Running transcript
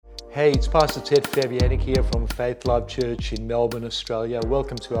Hey, it's Pastor Ted Fabianic here from Faith Love Church in Melbourne, Australia.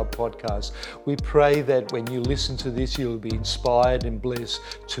 Welcome to our podcast. We pray that when you listen to this, you'll be inspired and blessed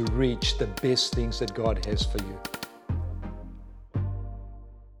to reach the best things that God has for you.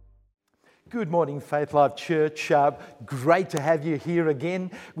 Good morning, Faith Love Church. Great to have you here again.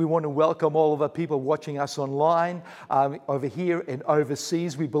 We want to welcome all of our people watching us online, over here and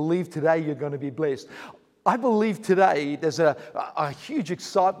overseas. We believe today you're going to be blessed. I believe today there's a huge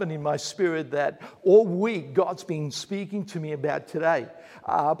excitement in my spirit that all week God's been speaking to me about today.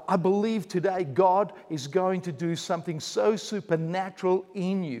 I believe today God is going to do something so supernatural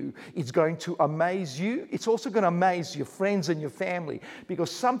in you. It's going to amaze you. It's also going to amaze your friends and your family because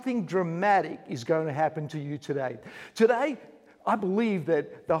something dramatic is going to happen to you today. Today, I believe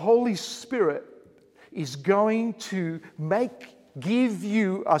that the Holy Spirit is going to give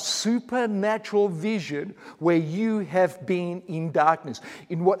you a supernatural vision where you have been in darkness,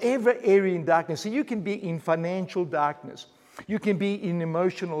 in whatever area in darkness. So you can be in financial darkness. You can be in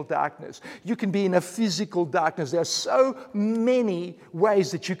emotional darkness. You can be in a physical darkness. There are so many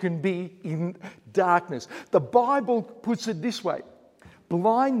ways that you can be in darkness. The Bible puts it this way.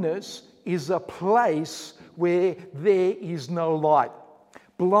 Blindness is a place where there is no light.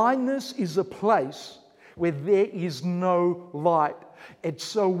 Blindness is a place where there is no light. And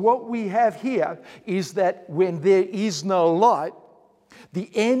so what we have here is that when there is no light, the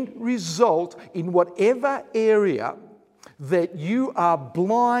end result in whatever area that you are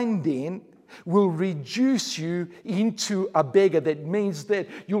blind in will reduce you into a beggar. That means that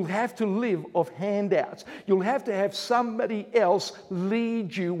you'll have to live off handouts. You'll have to have somebody else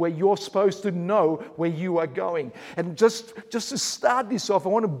lead you where you're supposed to know where you are going. And just to start this off, I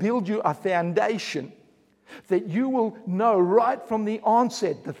want to build you a foundation that you will know right from the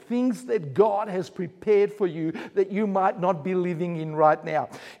onset the things that God has prepared for you that you might not be living in right now.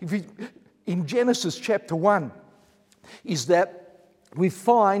 In Genesis chapter 1 is that we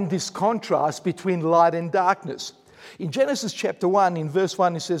find this contrast between light and darkness. In Genesis chapter 1, in verse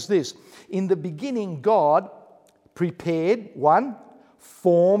 1, it says this: in the beginning God prepared, 1,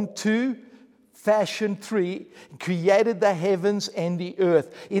 formed, 2, fashioned, 3, created the heavens and the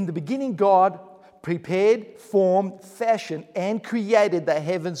earth. In the beginning God prepared, formed, fashioned, and created the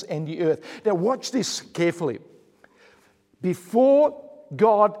heavens and the earth. Now watch this carefully. Before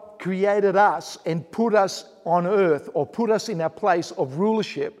God created us and put us on earth or put us in a place of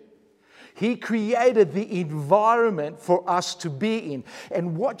rulership, He created the environment for us to be in.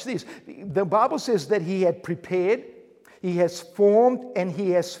 And watch this. The Bible says that He had prepared, He has formed, and He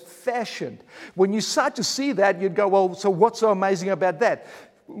has fashioned. When you start to see that, you'd go, well, so what's so amazing about that?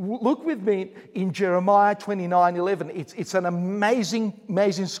 Look with me in Jeremiah 29:11. It's an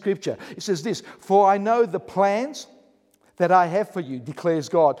amazing scripture. It says this: for I know the plans that I have for you, declares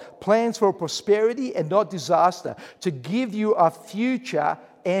God, plans for prosperity and not disaster, to give you a future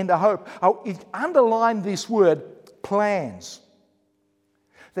and a hope. Underline this word, plans.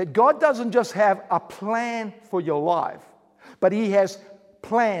 That God doesn't just have a plan for your life, but He has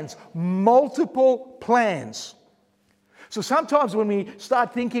plans, multiple plans. So sometimes when we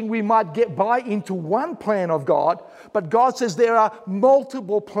start thinking we might buy into one plan of God, but God says there are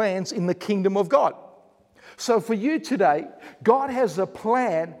multiple plans in the kingdom of God. So for you today, God has a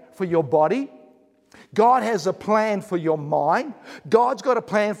plan for your body. God has a plan for your mind. God's got a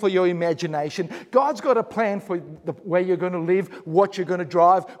plan for your imagination. God's got a plan for where you're going to live, what you're going to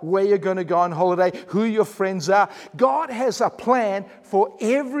drive, where you're going to go on holiday, who your friends are. God has a plan for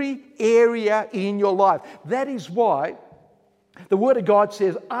every area in your life. That is why the Word of God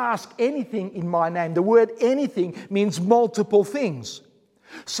says, ask anything in my name. The word anything means multiple things.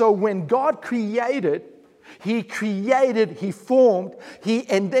 So when God created, He formed,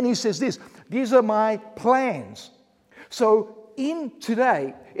 and then He says this: these are my plans. So in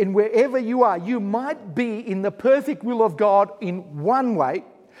today, and wherever you are, you might be in the perfect will of God in one way,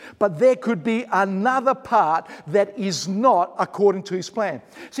 but there could be another part that is not according to His plan.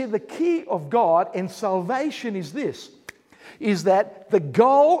 See, the key of God and salvation is this: is that the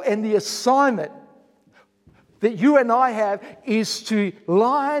goal and the assignment that you and I have is to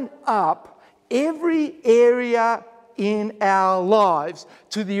line up every area in our lives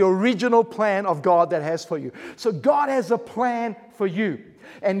to the original plan of God that has for you. So God has a plan for you,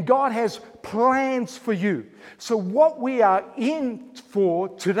 and God has plans for you. So what we are in for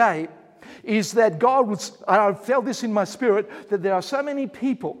today is that God would, I felt this in my spirit, that there are so many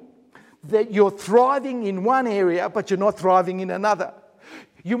people that you're thriving in one area, but you're not thriving in another.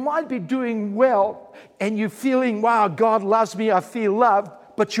 You might be doing well and you're feeling, wow, God loves me, I feel loved,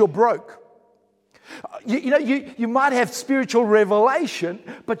 but you're broke. You might have spiritual revelation,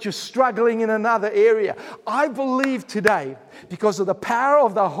 but you're struggling in another area. I believe today, because of the power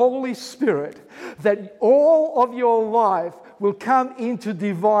of the Holy Spirit, that all of your life will come into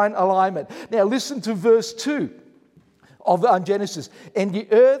divine alignment. Now listen to verse 2 of Genesis. And the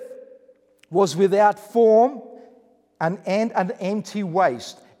earth was without form and an empty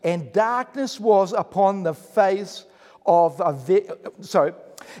waste, and darkness was upon the face of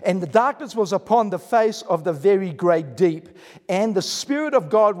and the darkness was upon the face of the very great deep, and the Spirit of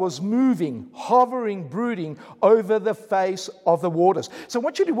God was moving, hovering, brooding over the face of the waters. So I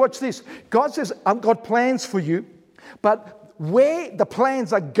want you to watch this. God says, I've got plans for you, but where the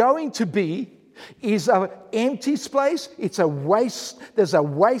plans are going to be is an empty place, it's a waste, there's a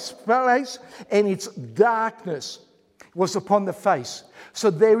waste place, and it's darkness was upon the face. So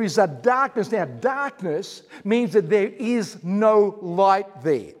there is a darkness. Now, darkness means that there is no light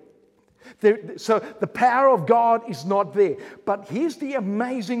there. So the power of God is not there. But here's the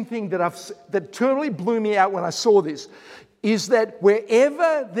amazing thing that totally blew me out when I saw this, is that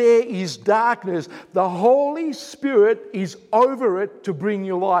wherever there is darkness, the Holy Spirit is over it to bring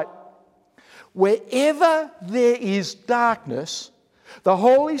you light. Wherever there is darkness, the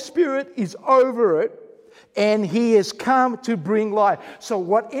Holy Spirit is over it, and He has come to bring light. So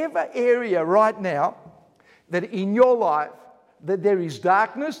whatever area right now that in your life that there is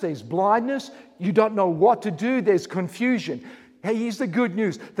darkness, there's blindness, you don't know what to do, there's confusion. Hey, here's the good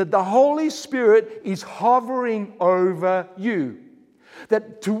news, that the Holy Spirit is hovering over you.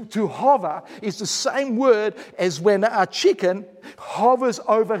 That to hover is the same word as when a chicken hovers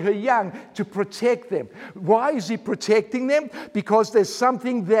over her young to protect them. Why is He protecting them? Because there's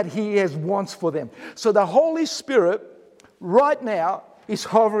something that He wants for them. So the Holy Spirit right now is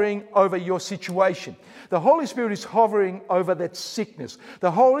hovering over your situation. The Holy Spirit is hovering over that sickness.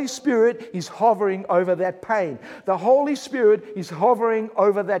 The Holy Spirit is hovering over that pain. The Holy Spirit is hovering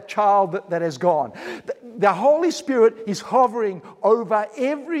over that child that has gone. The Holy Spirit is hovering over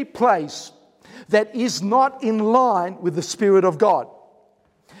every place that is not in line with the Spirit of God.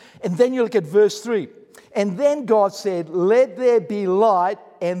 And then you look at verse 3. And then God said, "Let there be light,"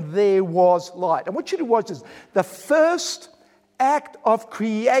 and there was light. I want you to watch this. The first act of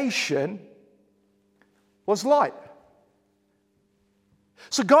creation was light.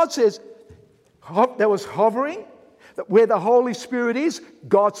 So God says, there was hovering. Where the Holy Spirit is,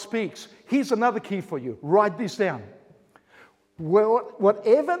 God speaks. Here's another key for you. Write this down.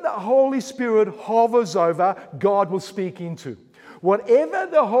 Whatever the Holy Spirit hovers over, God will speak into. Whatever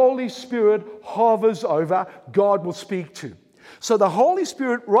the Holy Spirit hovers over, God will speak to. So the Holy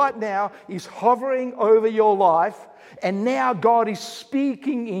Spirit right now is hovering over your life, and now God is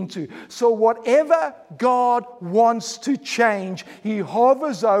speaking into. So whatever God wants to change, He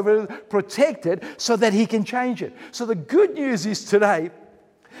hovers over it, protected, so that He can change it. So the good news is today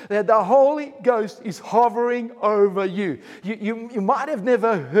that the Holy Ghost is hovering over you. You might have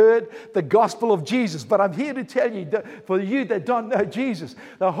never heard the gospel of Jesus, but I'm here to tell you that for you that don't know Jesus,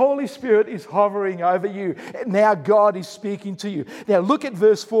 the Holy Spirit is hovering over you. And now God is speaking to you. Now look at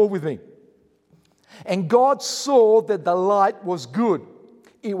verse 4 with me. And God saw that the light was good.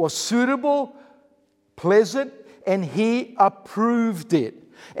 It was suitable, pleasant, and He approved it.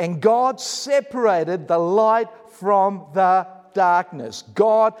 And God separated the light from the darkness.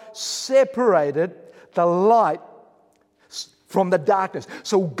 God separated the light from the darkness.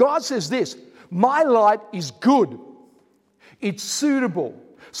 So God says this, my light is good. It's suitable.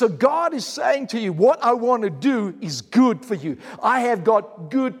 So God is saying to you, what I want to do is good for you. I have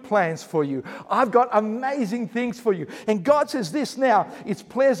got good plans for you. I've got amazing things for you. And God says this now, it's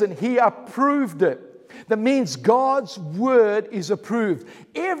pleasant. He approved it. That means God's word is approved.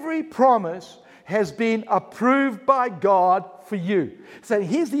 Every promise has been approved by God for you. So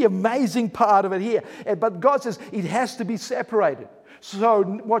here's the amazing part of it here. But God says it has to be separated. So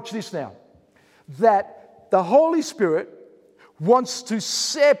watch this now. That the Holy Spirit wants to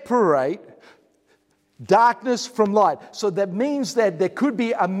separate darkness from light. So that means that there could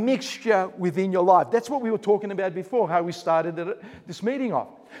be a mixture within your life. That's what we were talking about before, how we started this meeting off.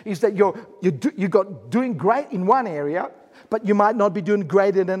 Is that you're doing great in one area, but you might not be doing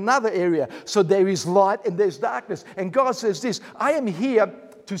great in another area. So there is light and there's darkness. And God says this, I am here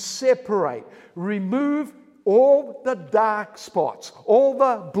to separate, remove all the dark spots, all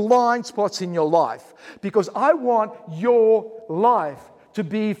the blind spots in your life, because I want your life to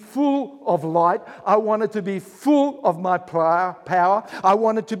be full of light. I want it to be full of my power. I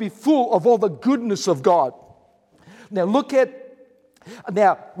want it to be full of all the goodness of God. Now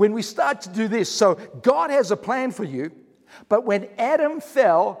when we start to do this, so God has a plan for you, but when Adam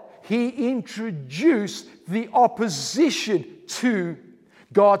fell, He introduced the opposition to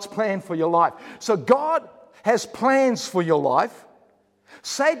God's plan for your life. So God has plans for your life.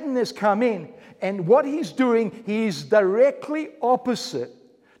 Satan has come in, and what he's doing, he is directly opposite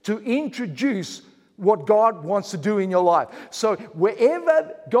to introduce what God wants to do in your life. So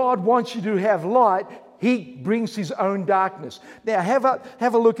wherever God wants you to have light, he brings his own darkness. Now have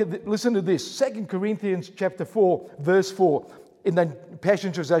a look at listen to this. 2 Corinthians chapter 4, verse 4, in the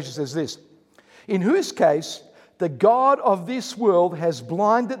Passion Translation says this: in whose case the God of this world has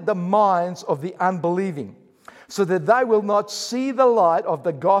blinded the minds of the unbelieving, so that they will not see the light of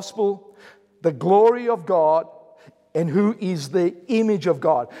the gospel, the glory of God, and who is the image of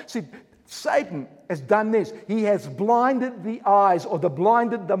God. See, Satan has done this. He has blinded the eyes, or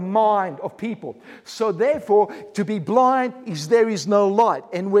blinded the mind of people. So therefore, to be blind is there is no light.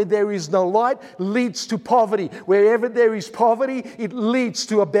 And where there is no light leads to poverty. Wherever there is poverty, it leads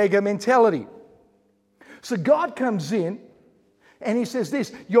to a beggar mentality. So God comes in and he says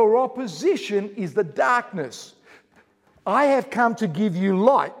this: your opposition is the darkness. I have come to give you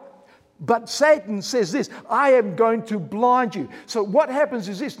light. But Satan says this: I am going to blind you. So what happens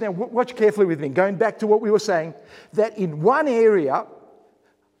is this. Now watch carefully with me. Going back to what we were saying, that in one area,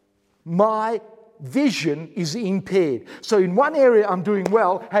 my vision is impaired. So in one area I'm doing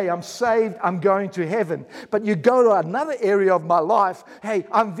well. Hey, I'm saved. I'm going to heaven. But you go to another area of my life. Hey,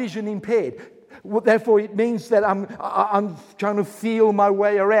 I'm vision impaired. Well, therefore, it means that I'm trying to feel my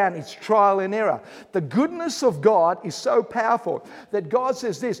way around. It's trial and error. The goodness of God is so powerful that God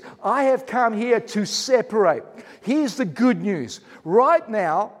says this: I have come here to separate. Here's the good news. Right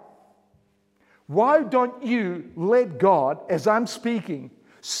now, why don't you let God, as I'm speaking,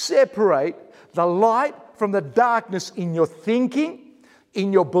 separate the light from the darkness in your thinking,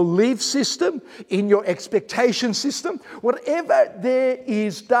 in your belief system, in your expectation system? Whatever there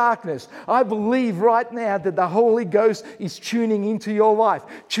is darkness, I believe right now that the Holy Ghost is tuning into your life,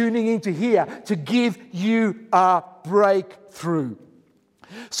 tuning into here to give you a breakthrough.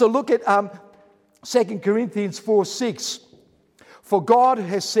 So look at 2 Corinthians 4:6. For God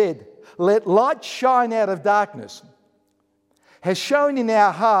has said, let light shine out of darkness, has shown in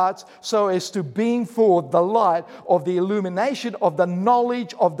our hearts so as to bring forth the light of the illumination of the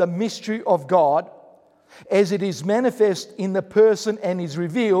knowledge of the mystery of God, as it is manifest in the person and is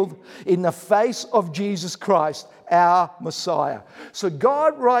revealed in the face of Jesus Christ, our Messiah. So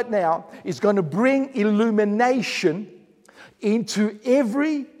God right now is going to bring illumination into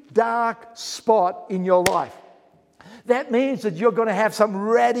every dark spot in your life. That means that you're going to have some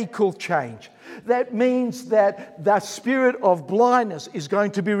radical change. That means that the spirit of blindness is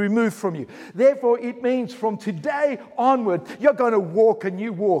going to be removed from you. Therefore, it means from today onward, you're going to walk and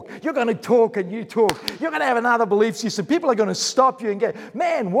you walk. You're going to talk and you talk. You're going to have another belief system. People are going to stop you and go,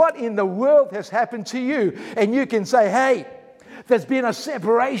 man, what in the world has happened to you? And you can say, hey, there's been a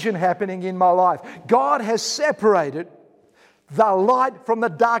separation happening in my life. God has separated the light from the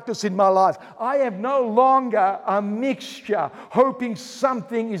darkness in my life. I am no longer a mixture hoping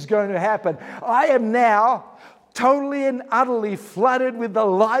something is going to happen. I am now totally and utterly flooded with the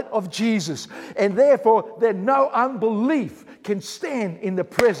light of Jesus. And therefore, no unbelief can stand in the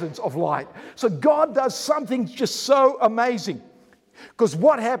presence of light. So God does something just so amazing. Because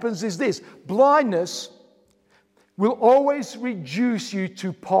what happens is this: blindness will always reduce you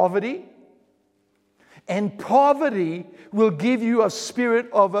to poverty. And poverty will give you a spirit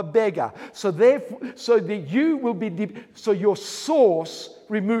of a beggar. So therefore, so your source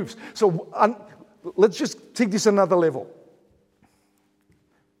removes. So let's just take this another level.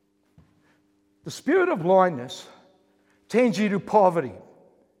 The spirit of blindness tends you to poverty.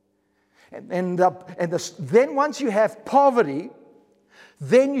 Then once you have poverty,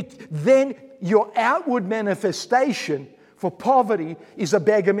 then your outward manifestation for poverty is a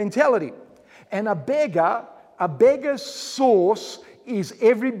beggar mentality. And a beggar's source is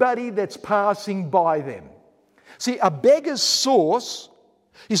everybody that's passing by them. See, a beggar's source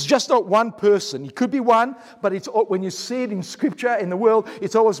is just not one person. It could be one, but it's when you see it in Scripture, in the world,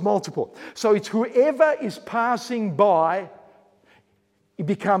 it's always multiple. So it's whoever is passing by, it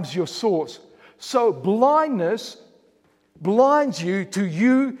becomes your source. So blindness blinds you to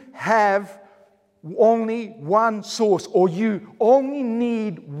you have only one source, or you only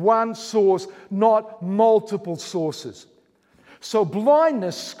need one source, not multiple sources. So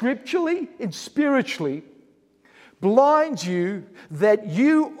blindness, scripturally and spiritually, blinds you that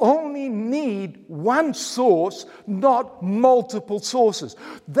you only need one source, not multiple sources.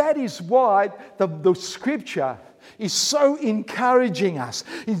 That is why the Scripture is so encouraging us,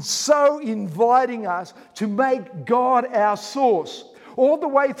 is so inviting us to make God our source. All the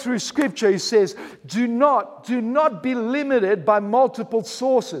way through Scripture, he says, do not be limited by multiple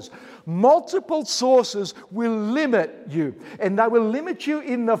sources. Multiple sources will limit you, and they will limit you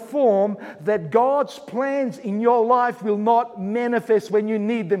in the form that God's plans in your life will not manifest when you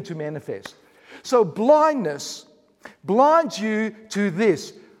need them to manifest. So blindness blinds you to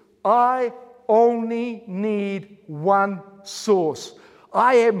this. I only need one source.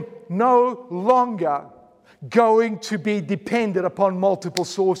 I am no longer going to be dependent upon multiple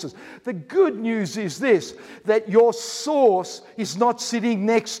sources. The good news is this, that your source is not sitting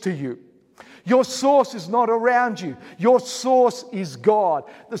next to you. Your source is not around you. Your source is God.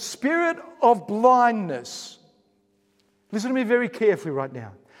 The spirit of blindness, listen to me very carefully right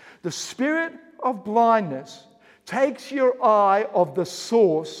now. The spirit of blindness takes your eye of the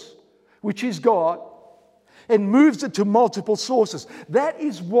source, which is God, and moves it to multiple sources. That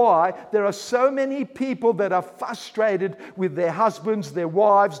is why there are so many people that are frustrated with their husbands, their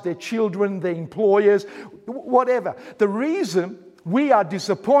wives, their children, their employers, whatever. The reason we are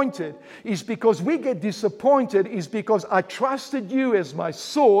disappointed is because I trusted you as my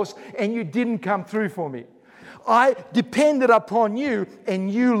source and you didn't come through for me. I depended upon you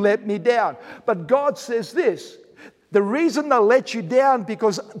and you let me down. But God says this, the reason they let you down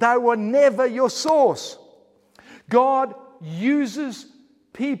because they were never your source. God uses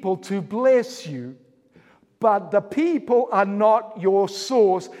people to bless you, but the people are not your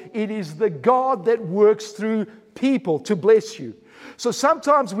source. It is the God that works through people to bless you. So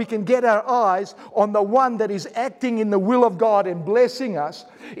sometimes we can get our eyes on the one that is acting in the will of God and blessing us,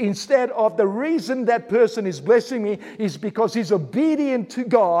 instead of the reason that person is blessing me is because he's obedient to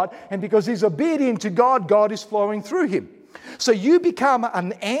God, and because he's obedient to God, God is flowing through him. So you become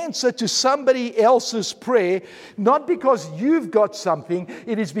an answer to somebody else's prayer, not because you've got something,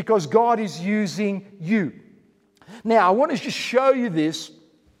 it is because God is using you. Now, I want to just show you this,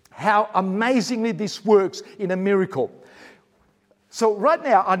 how amazingly this works in a miracle. So right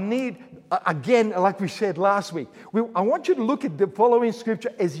now, I need, again, like we said last week, I want you to look at the following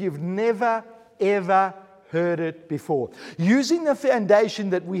scripture as you've never, ever heard it before. Using the foundation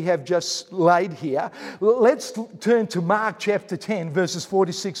that we have just laid here, let's turn to Mark chapter 10, verses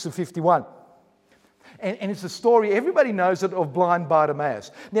 46 to 51. And it's a story, everybody knows it, of blind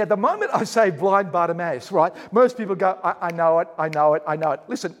Bartimaeus. Now, the moment I say blind Bartimaeus, right, most people go, I know it.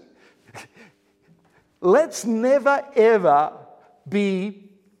 Listen, let's never, ever be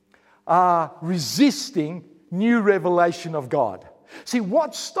resisting new revelation of God. See,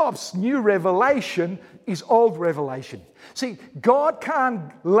 what stops new revelation is old revelation. See, God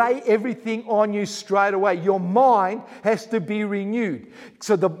can't lay everything on you straight away. Your mind has to be renewed.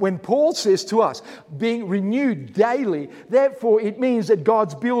 So when Paul says to us, being renewed daily, therefore it means that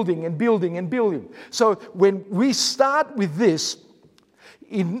God's building and building and building. So when we start with this,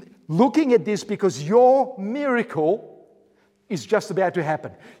 in looking at this, because your miracle is just about to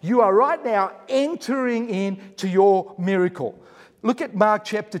happen. You are right now entering into your miracle. Look at Mark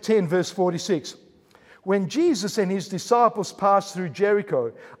chapter 10, verse 46. When Jesus and his disciples passed through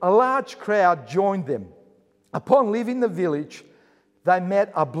Jericho, a large crowd joined them. Upon leaving the village, they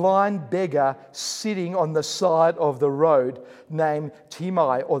met a blind beggar sitting on the side of the road named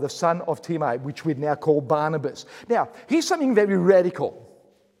Timai, or the son of Timai, which we'd now call Barnabas. Now, here's something very radical.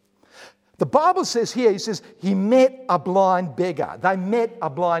 The Bible says here, he met a blind beggar. They met a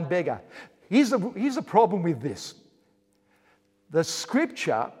blind beggar. Here's a problem with this. The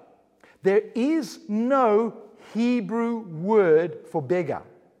scripture, there is no Hebrew word for beggar.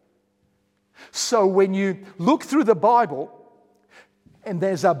 So when you look through the Bible, and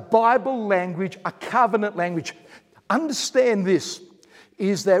there's a Bible language, a covenant language, understand this,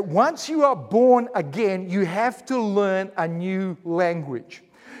 is that once you are born again, you have to learn a new language.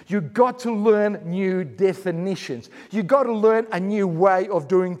 You've got to learn new definitions. You've got to learn a new way of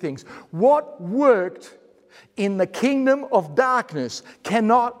doing things. What worked in the kingdom of darkness can't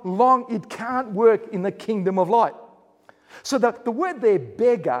work in the kingdom of light. So the word there,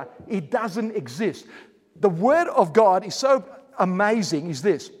 beggar, it doesn't exist. The word of God is so amazing is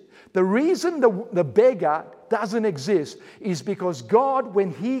this. The reason the beggar doesn't exist is because God,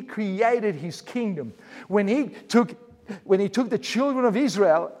 when he created his kingdom, when he took the children of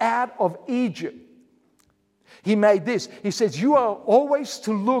Israel out of Egypt, he made this. He says, you are always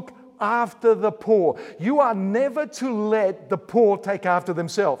to look after the poor. You are never to let the poor take after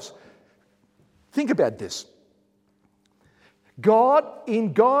themselves. Think about this. God,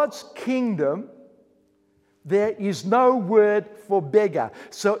 in God's kingdom, there is no word for beggar.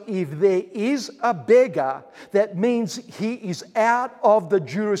 So if there is a beggar, that means he is out of the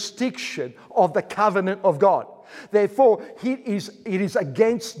jurisdiction of the covenant of God. Therefore, it is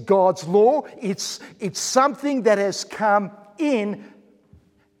against God's law. It's something that has come in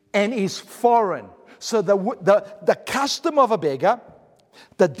and is foreign. So the custom of a beggar,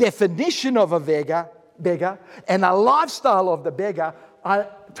 the definition of a beggar, and a lifestyle of the beggar are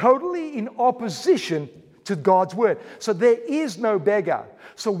totally in opposition to God's word. So there is no beggar.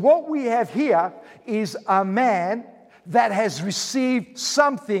 So what we have here is a man that has received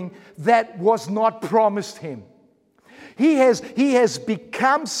something that was not promised him. He has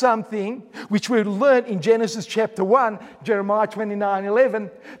become something which we learn in Genesis chapter 1, Jeremiah 29:11,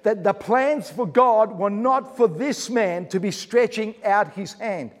 that the plans for God were not for this man to be stretching out his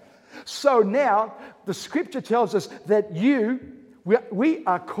hand. So now the scripture tells us that we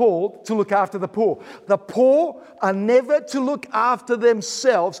are called to look after the poor. The poor are never to look after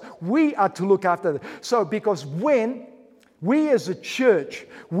themselves. We are to look after them. So because when we as a church,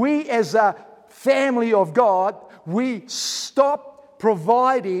 we as a family of God, we stop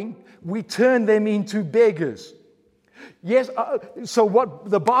providing, we turn them into beggars. Yes, so what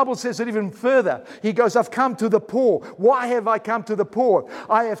the Bible says it even further. He goes, I've come to the poor. Why have I come to the poor?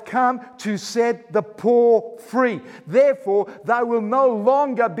 I have come to set the poor free. Therefore, they will no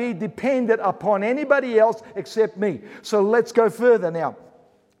longer be dependent upon anybody else except me. So let's go further now.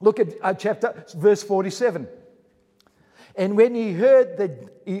 Look at verse 47. And when he heard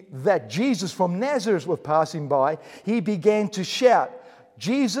that Jesus from Nazareth was passing by, he began to shout,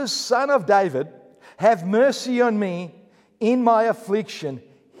 Jesus, Son of David, have mercy on me. In my affliction,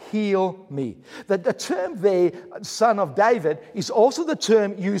 heal me. The term there, Son of David, is also the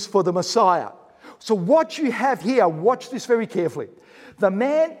term used for the Messiah. So what you have here, watch this very carefully. The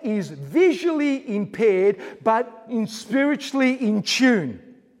man is visually impaired, but spiritually in tune.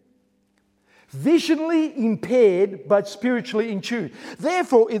 Visually impaired, but spiritually in tune.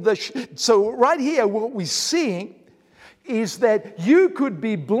 Therefore, so right here, what we're seeing is that you could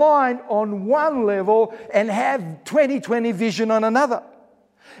be blind on one level and have 20/20 vision on another.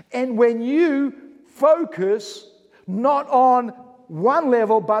 And when you focus not on one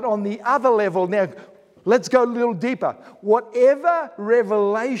level, but on the other level, now let's go a little deeper. Whatever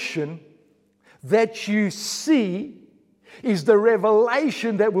revelation that you see is the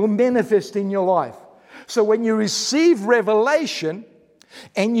revelation that will manifest in your life. So when you receive revelation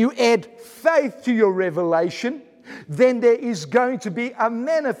and you add faith to your revelation, then there is going to be a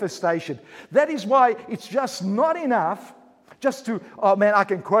manifestation. That is why it's just not enough just to, oh man, I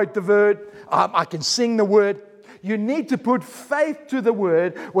can quote the word, I can sing the word. You need to put faith to the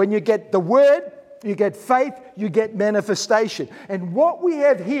word. When you get the word, you get faith, you get manifestation. And what we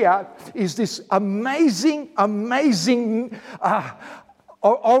have here is this amazing,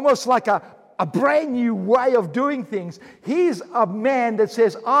 almost like a brand new way of doing things. He's a man that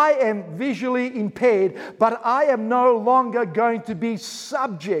says, I am visually impaired, but I am no longer going to be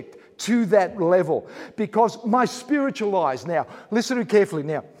subject to that level because my spiritual eyes. Now, listen carefully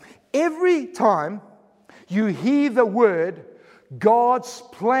now. Every time you hear the word, God's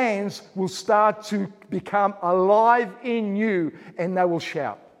plans will start to become alive in you and they will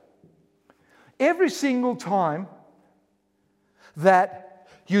shout. Every single time that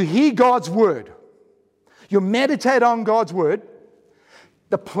you hear God's word, you meditate on God's word,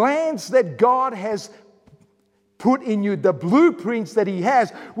 the plans that God has put in you, the blueprints that He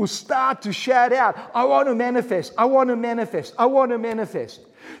has, will start to shout out, I want to manifest, I want to manifest, I want to manifest.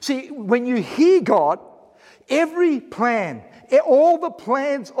 See, when you hear God, every plan, all the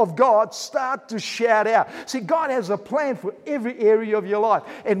plans of God start to shout out. See, God has a plan for every area of your life.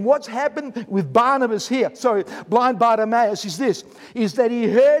 And what's happened with Barnabas here, blind Bartimaeus, is that he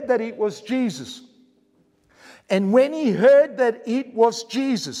heard that it was Jesus. And when he heard that it was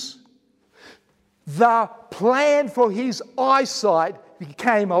Jesus, the plan for his eyesight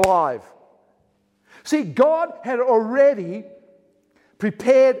became alive. See, God had already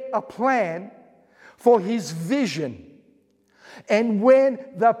prepared a plan for his vision. And when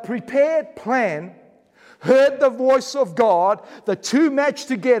the prepared plan heard the voice of God, the two matched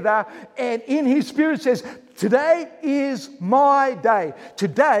together, and in his spirit says, today is my day.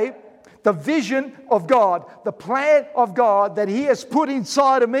 Today, the vision of God, the plan of God that He has put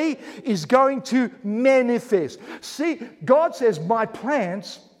inside of me is going to manifest. See, God says, my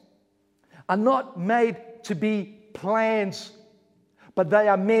plans are not made to be plans, but they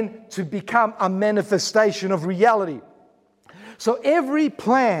are meant to become a manifestation of reality. So every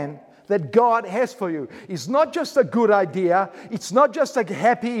plan that God has for you is not just a good idea, it's not just a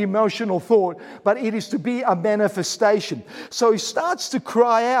happy emotional thought, but it is to be a manifestation. So he starts to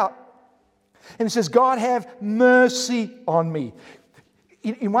cry out and he says, God, have mercy on me.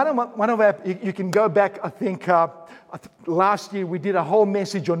 In one of our, you can go back, I think last year we did a whole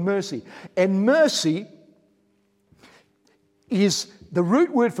message on mercy. And mercy is, the root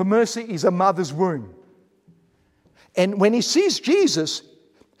word for mercy is a mother's womb. And when he sees Jesus,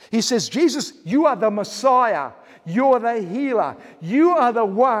 he says, Jesus, you are the Messiah. You are the healer. You are the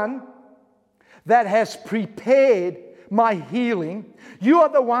one that has prepared my healing. You are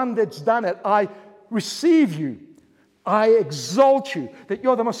the one that's done it. I receive you. I exalt you that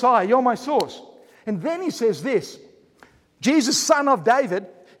you're the Messiah. You're my source. And then he says this, Jesus, son of David,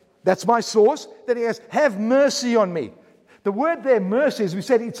 that's my source, that he has, have mercy on me. The word there, mercy, as we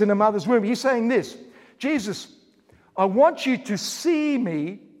said, it's in a mother's womb. He's saying this, Jesus, I want you to see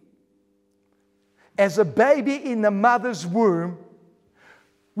me as a baby in the mother's womb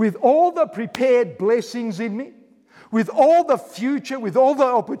with all the prepared blessings in me, with all the future, with all the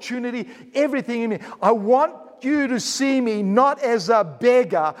opportunity, everything in me. I want you to see me not as a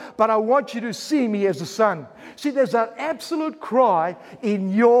beggar, but I want you to see me as a son. See, there's an absolute cry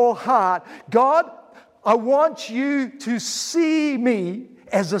in your heart. God, I want you to see me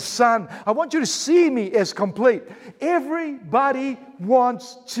as a son. I want you to see me as complete. Everybody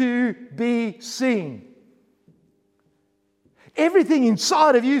wants to be seen. Everything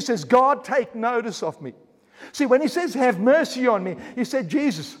inside of you says, God, take notice of me. See, when he says, have mercy on me, he said,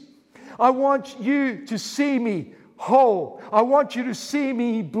 Jesus, I want you to see me whole. I want you to see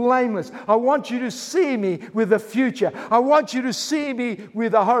me blameless. I want you to see me with a future. I want you to see me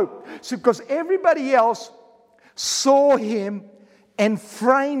with a hope. So, because everybody else saw him and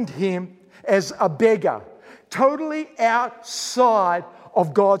framed him as a beggar, totally outside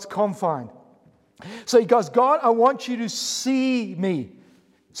of God's confine. So he goes, God, I want you to see me.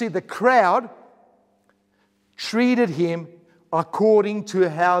 See, the crowd treated him according to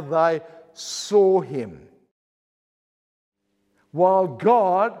how they saw him, while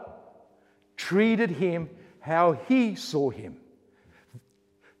God treated him how he saw him.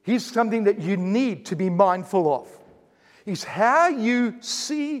 Here's something that you need to be mindful of. Is how you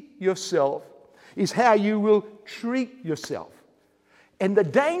see yourself is how you will treat yourself. And the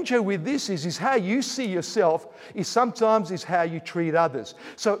danger with this is how you see yourself is sometimes is how you treat others.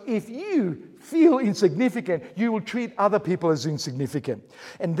 So if you feel insignificant, you will treat other people as insignificant.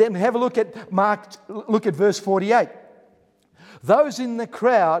 And then have a look at look at verse 48. Those in the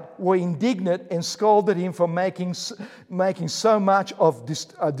crowd were indignant and scolded him for making so much of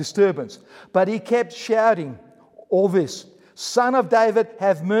disturbance. But he kept shouting all this, Son of David,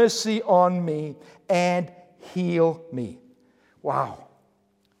 have mercy on me and heal me. Wow.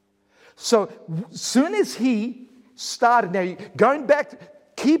 So soon as he started, now going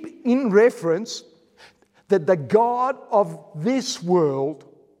back, keep in reference that the God of this world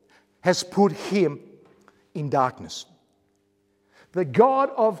has put him in darkness. The God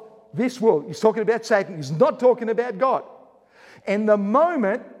of this world, he's talking about Satan, he's not talking about God. And the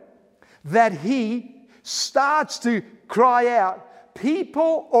moment that he starts to cry out,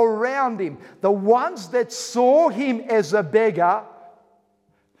 people around him, the ones that saw him as a beggar,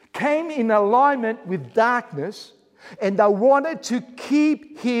 came in alignment with darkness, and they wanted to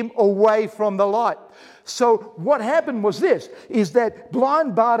keep him away from the light. So what happened was this, is that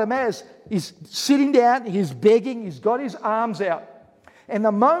blind Bartimaeus is sitting down, he's begging, he's got his arms out. And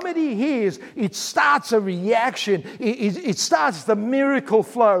the moment he hears, it starts a reaction. It starts the miracle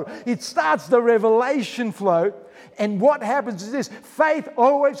flow. It starts the revelation flow. And what happens is this, faith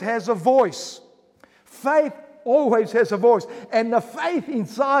always has a voice. Faith always has a voice. And the faith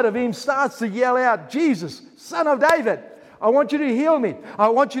inside of him starts to yell out, Jesus, Son of David, I want you to heal me. I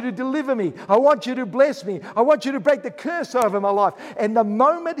want you to deliver me. I want you to bless me. I want you to break the curse over my life. And the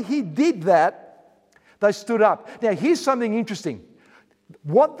moment he did that, they stood up. Now, here's something interesting.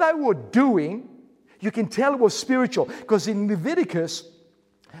 What they were doing, you can tell it was spiritual. Because in Leviticus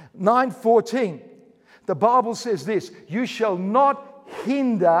 9:14, the Bible says this, you shall not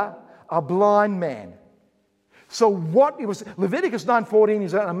hinder a blind man. So what it was, Leviticus 9:14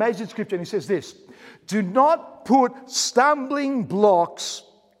 is an amazing scripture, and it says this, do not put stumbling blocks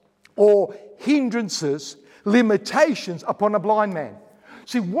or hindrances, limitations upon a blind man.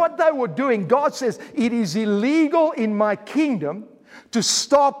 See, what they were doing, God says, it is illegal in my kingdom to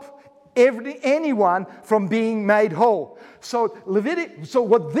stop anyone from being made whole. So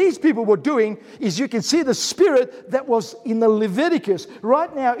what these people were doing is, you can see the spirit that was in the Leviticus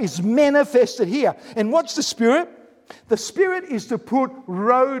right now is manifested here. And what's the spirit? The Spirit is to put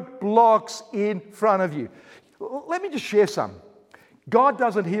roadblocks in front of you. Let me just share some. God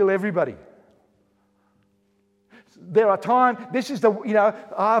doesn't heal everybody. There are times,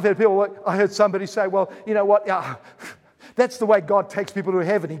 I've had people, I heard somebody say, well, you know what, that's the way God takes people to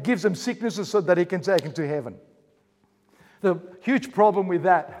heaven. He gives them sicknesses so that He can take them to heaven. The huge problem with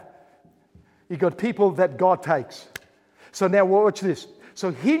that, you've got people that God takes. So now watch this.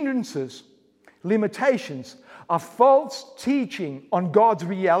 So hindrances, limitations, are false teaching on God's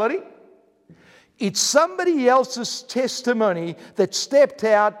reality. It's somebody else's testimony that stepped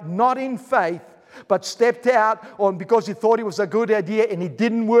out not in faith, but stepped out because he thought it was a good idea and it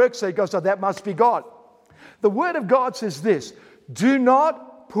didn't work, so he goes, oh, that must be God. The Word of God says this: do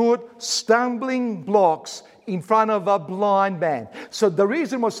not put stumbling blocks in front of a blind man. So the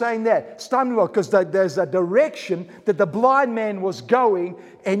reason we're saying that, stumbling block, because there's a direction that the blind man was going,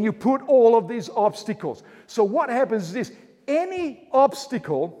 and you put all of these obstacles. So what happens is this: any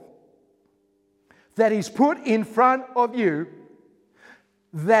obstacle that is put in front of you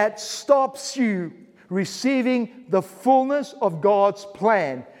that stops you receiving the fullness of God's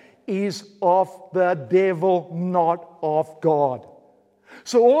plan is of the devil, not of God.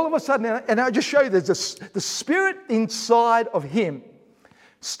 So all of a sudden, and I'll just show you this, the Spirit inside of him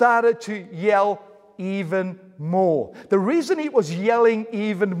started to yell even more. The reason it was yelling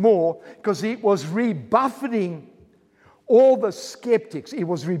even more, because it was rebuffing all the skeptics. It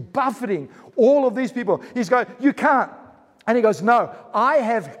was rebuffing all of these people. He's going, you can't. And he goes, no, I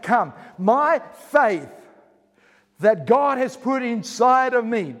have come. My faith that God has put inside of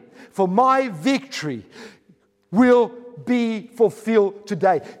me for my victory will be fulfilled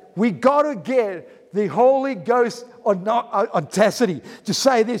today. We got to get the Holy Ghost audacity to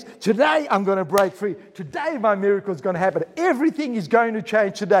say this: today I'm going to break free. Today my miracle is going to happen. Everything is going to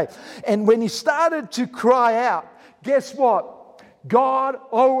change today. And when he started to cry out, guess what? God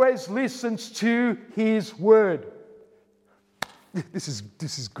always listens to His word. This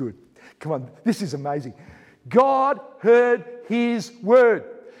is good. Come on, this is amazing. God heard His word.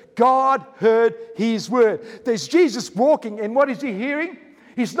 God heard His word. There's Jesus walking, and what is He hearing?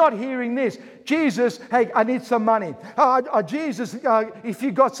 He's not hearing this. Jesus, hey, I need some money. Jesus, if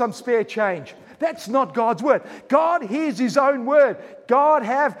you got some spare change. That's not God's word. God hears His own word. God,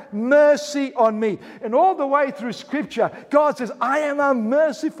 have mercy on me. And all the way through Scripture, God says, I am a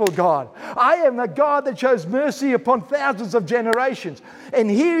merciful God. I am a God that shows mercy upon thousands of generations. And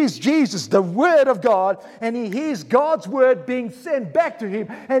here is Jesus, the Word of God, and He hears God's word being sent back to Him.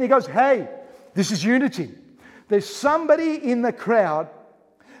 And He goes, hey, this is unity. There's somebody in the crowd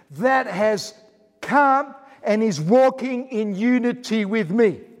that has come and is walking in unity with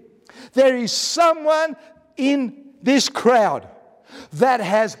me. There is someone in this crowd that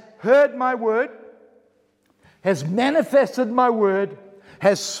has heard my word, has manifested my word,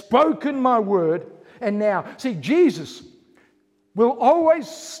 has spoken my word, and now, see, Jesus will always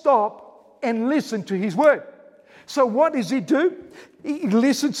stop and listen to His word. So what does He do? He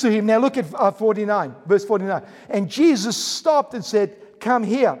listens to Him. Now look at verse 49. And Jesus stopped and said, come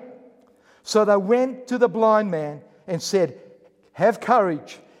here. So they went to the blind man and said, have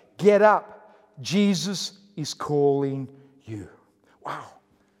courage. Get up. Jesus is calling you. Wow.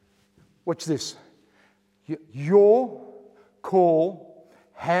 Watch this. Your call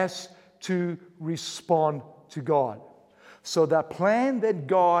has to respond to God. So the plan that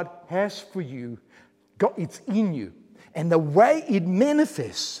God has for you, it's in you. And the way it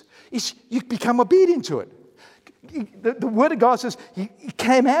manifests is you become obedient to it. The Word of God says he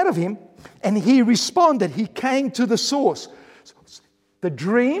came out of him and he responded. He came to the source. The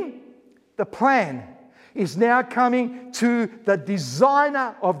dream, the plan, is now coming to the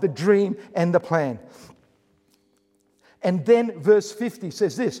designer of the dream and the plan. And then verse 50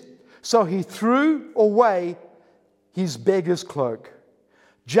 says this: so he threw away his beggar's cloak,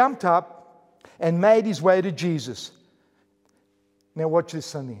 jumped up, and made his way to Jesus. Now watch this,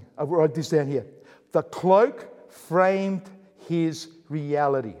 Sunday. I wrote this down here. The cloak framed his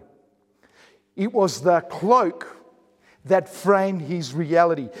reality. It was the cloak that framed his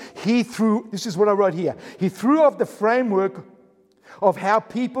reality. This is what I wrote here. He threw off the framework of how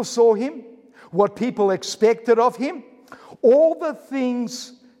people saw him, what people expected of him, all the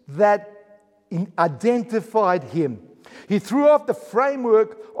things that identified him. He threw off the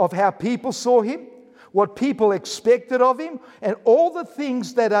framework of how people saw him, what people expected of him, and all the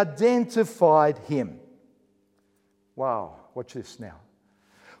things that identified him. Wow, watch this now.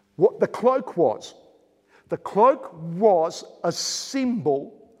 What the cloak was. The cloak was a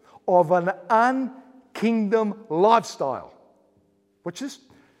symbol of an unkingdom lifestyle. Watch this.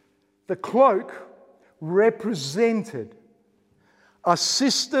 The cloak represented a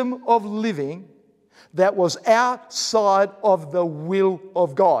system of living that was outside of the will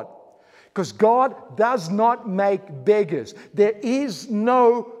of God. Because God does not make beggars. There is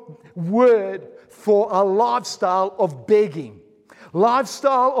no word for a lifestyle of begging.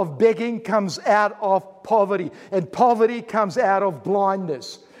 Lifestyle of begging comes out of poverty, and poverty comes out of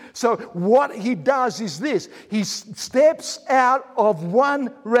blindness. So what he does is this. He steps out of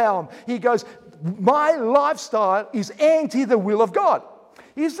one realm. He goes, my lifestyle is anti the will of God.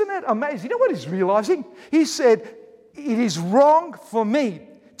 Isn't it amazing? You know what he's realizing? He said, it is wrong for me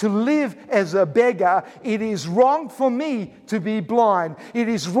to live as a beggar. It is wrong for me to be blind. It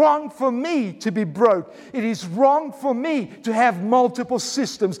is wrong for me to be broke. It is wrong for me to have multiple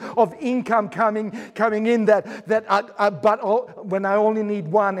systems of income coming in but when I only need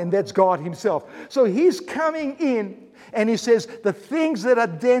one, and that's God Himself. So He's coming in and He says, the things that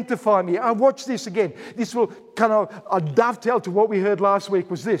identify me. I watch this again. This will kind of dovetail to what we heard last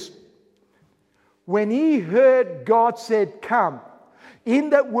week was this. When He heard God said, come,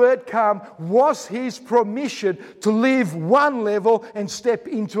 in that word come was His permission to leave one level and step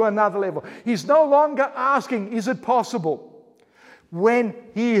into another level. He's no longer asking, is it possible? When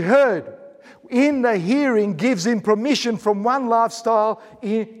He heard, in the hearing gives Him permission from one lifestyle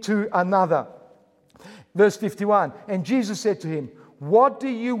into another. Verse 51, and Jesus said to him, what do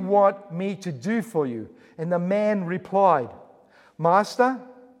you want me to do for you? And the man replied, Master,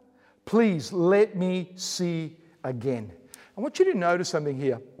 please let me see again. I want you to notice something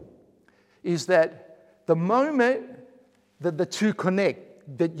here, is that the moment that the two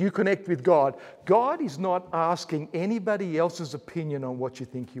connect, that you connect with God, God is not asking anybody else's opinion on what you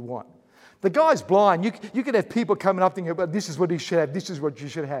think you want. The guy's blind. You could have people coming up thinking, but this is what he should have, this is what you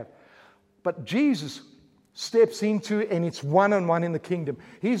should have. But Jesus steps into, and it's one-on-one in the kingdom.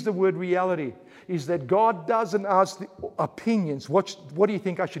 Here's the word reality, is that God doesn't ask the opinions. What do you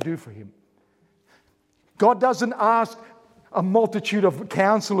think I should do for him? God doesn't ask a multitude of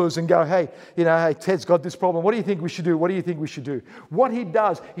counselors and go, hey, Ted's got this problem. What do you think we should do? What do you think we should do? What he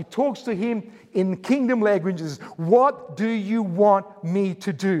does, he talks to him in kingdom languages. What do you want me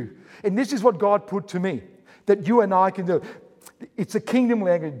to do? And this is what God put to me, that you and I can do. It's a kingdom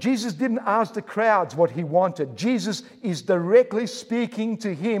language. Jesus didn't ask the crowds what he wanted. Jesus is directly speaking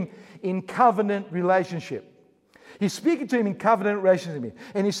to him in covenant relationship. He's speaking to him in covenant relationship.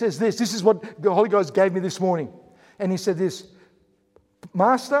 And he says this is what the Holy Ghost gave me this morning. And he said this,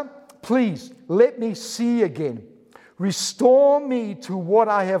 Master, please let me see again. Restore me to what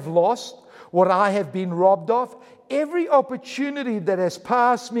I have lost, what I have been robbed of, every opportunity that has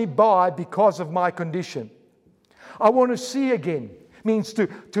passed me by because of my condition. I want to see again. Means to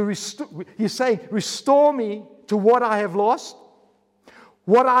restore. He's saying, restore me to what I have lost,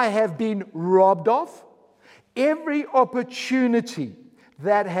 what I have been robbed of, every opportunity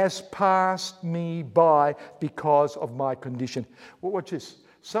that has passed me by because of my condition. Well, watch this.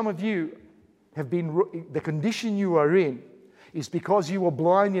 Some of you have been, the condition you are in is because you were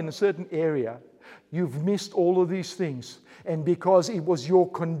blind in a certain area. You've missed all of these things. And because it was your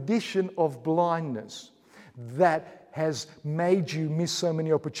condition of blindness that has made you miss so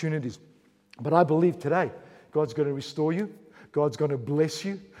many opportunities. But I believe today, God's going to restore you. God's going to bless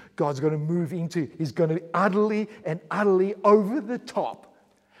you. God's going to move into, He's going to utterly and utterly over the top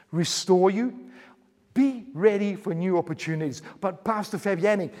restore you. Be ready for new opportunities. But Pastor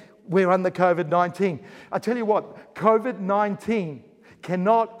Fabiani, we're under COVID-19. I tell you what, COVID-19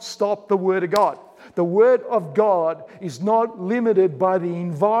 cannot stop the Word of God. The Word of God is not limited by the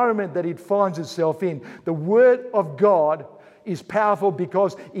environment that it finds itself in. The Word of God is powerful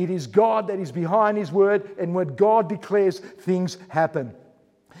because it is God that is behind His Word, and when God declares, things happen.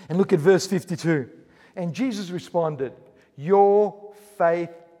 And look at verse 52. And Jesus responded, your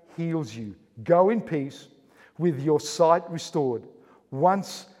faith heals you. Go in peace with your sight restored.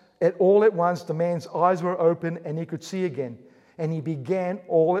 All at once, the man's eyes were open and he could see again. And he began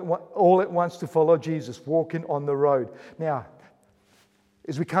all at once to follow Jesus, walking on the road. Now,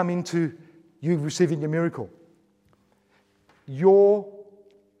 as we come into you receiving your miracle, your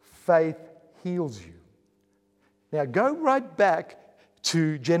faith heals you. Now, go right back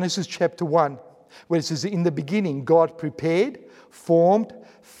to Genesis chapter 1, where it says, in the beginning, God prepared, formed,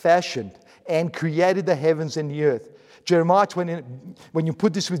 fashioned, and created the heavens and the earth. Jeremiah 20, when you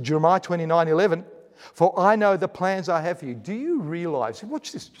put this with Jeremiah 29:11, for I know the plans I have for you. Do you realize,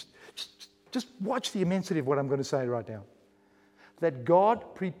 watch this, just watch the immensity of what I'm going to say right now. That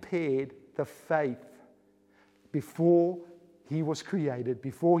God prepared the faith before He was created,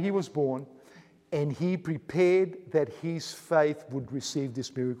 before He was born. and he prepared that his faith would receive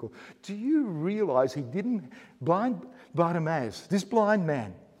this miracle. Do you realize he didn't, blind Bartimaeus, this blind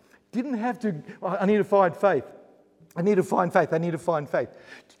man, didn't have to, I need to find faith. I need to find faith. I need to find faith.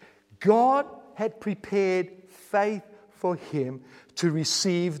 God had prepared faith for him to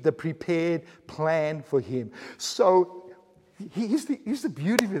receive the prepared plan for him. So here's the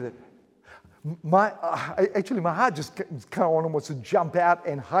beauty with it. My heart just kind of wants to jump out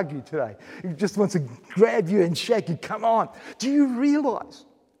and hug you today. It just wants to grab you and shake you. Come on. Do you realize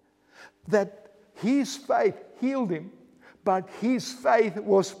that his faith healed him, but his faith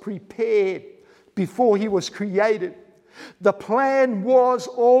was prepared before he was created? The plan was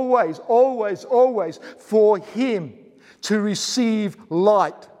always for him to receive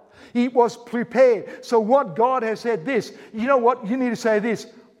light. He was prepared. So what God has said this, you know what? You need to say this.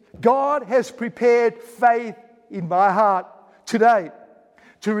 God has prepared faith in my heart today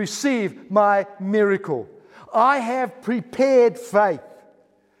to receive my miracle. I have prepared faith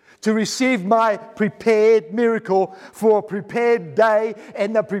to receive my prepared miracle for a prepared day,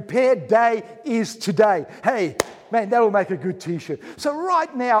 and the prepared day is today. Hey, man, that'll make a good t-shirt. So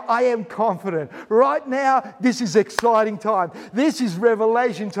right now, I am confident. Right now, this is exciting time. This is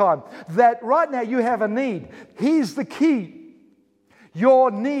revelation time. That right now you have a need. Here's the key.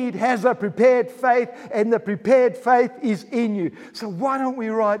 Your need has a prepared faith, and the prepared faith is in you. So why don't we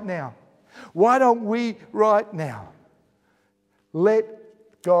right now? Why don't we right now let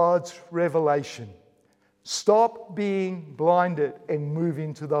God's revelation stop being blinded and move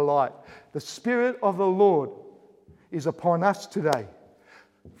into the light? The Spirit of the Lord is upon us today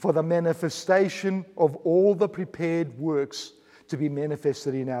for the manifestation of all the prepared works to be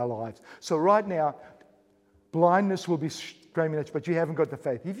manifested in our lives. So right now, blindness will be screaming at you, but you haven't got the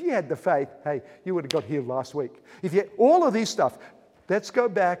faith. If you had the faith, hey, you would have got healed last week. If you had all of this stuff, let's go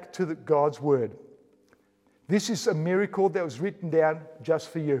back to God's Word. This is a miracle that was written down just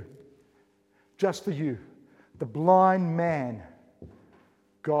for you. Just for you. The blind man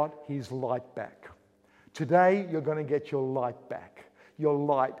got his light back. Today, you're going to get your light back. Your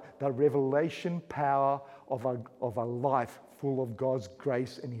light, the revelation power of a life full of God's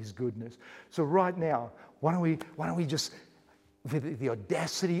grace and His goodness. So right now, why don't we just, with the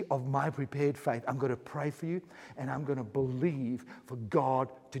audacity of my prepared faith, I'm going to pray for you, and I'm going to believe for God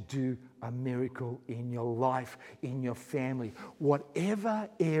to do a miracle in your life, in your family, whatever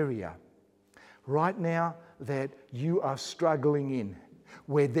area right now that you are struggling in,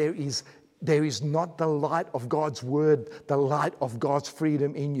 where there is not the light of God's word, the light of God's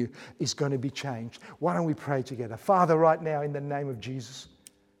freedom in you is going to be changed. Why don't we pray together? Father, right now, in the name of Jesus,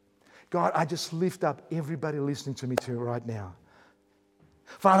 God, I just lift up everybody listening to me too right now.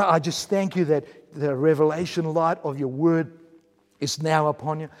 Father, I just thank you that the revelation light of your word is now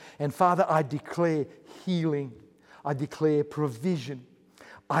upon you. And Father, I declare healing. I declare provision.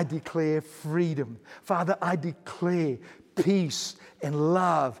 I declare freedom. Father, I declare peace and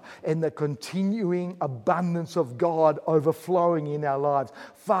love and the continuing abundance of God overflowing in our lives.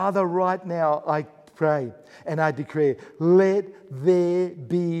 Father, right now I pray and I declare, let there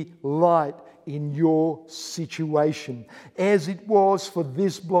be light in your situation. As it was for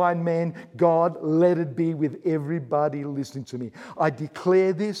this blind man, God, let it be with everybody listening to me. I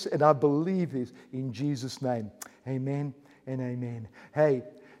declare this and I believe this in Jesus' name. Amen and amen. Hey,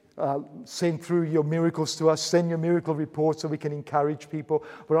 send through your miracles to us. Send your miracle reports so we can encourage people.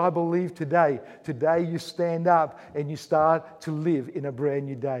 But I believe today you stand up and you start to live in a brand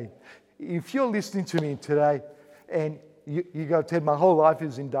new day. If you're listening to me today and you go, Ted, my whole life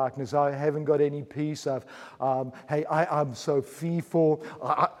is in darkness. I haven't got any peace. I'm so fearful.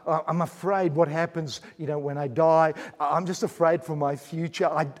 I'm afraid what happens, when I die. I'm just afraid for my future.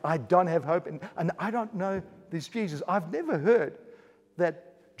 I don't have hope. And I don't know this Jesus. I've never heard that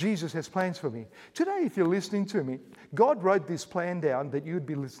Jesus has plans for me. Today, if you're listening to me, God wrote this plan down that you'd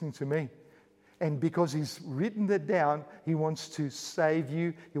be listening to me. And because He's written that down, He wants to save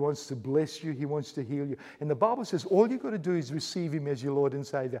you. He wants to bless you. He wants to heal you. And the Bible says all you've got to do is receive Him as your Lord and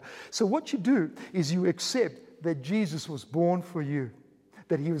Savior. So what you do is you accept that Jesus was born for you,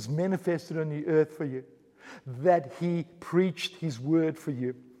 that He was manifested on the earth for you, that He preached His word for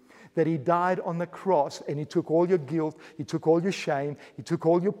you, that He died on the cross and He took all your guilt, He took all your shame, He took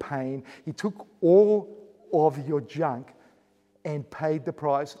all your pain, He took all of your junk and paid the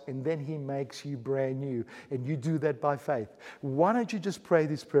price, and then He makes you brand new. And you do that by faith. Why don't you just pray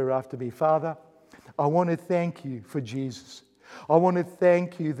this prayer after me? Father, I want to thank you for Jesus. I want to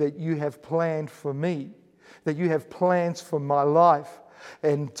thank you that you have planned for me, that you have plans for my life,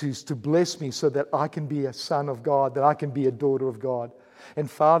 and to bless me so that I can be a son of God, that I can be a daughter of God. And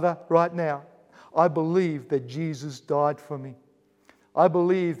Father, right now, I believe that Jesus died for me. I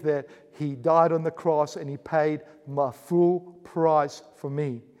believe that He died on the cross and He paid my full price for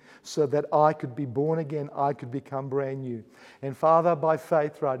me so that I could be born again, I could become brand new. And Father, by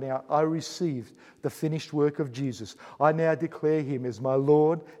faith right now, I received the finished work of Jesus. I now declare Him as my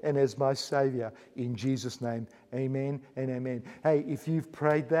Lord and as my Savior. In Jesus' name, amen and amen. Hey, if you've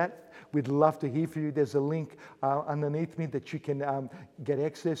prayed that, we'd love to hear from you. There's a link underneath me that you can get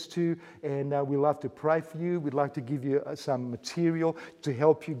access to, and we'd love to pray for you. We'd like to give you some material to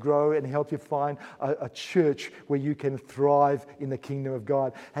help you grow and help you find a church where you can thrive in the kingdom of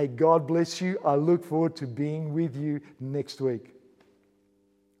God. Hey, God bless you. I look forward to being with you next week.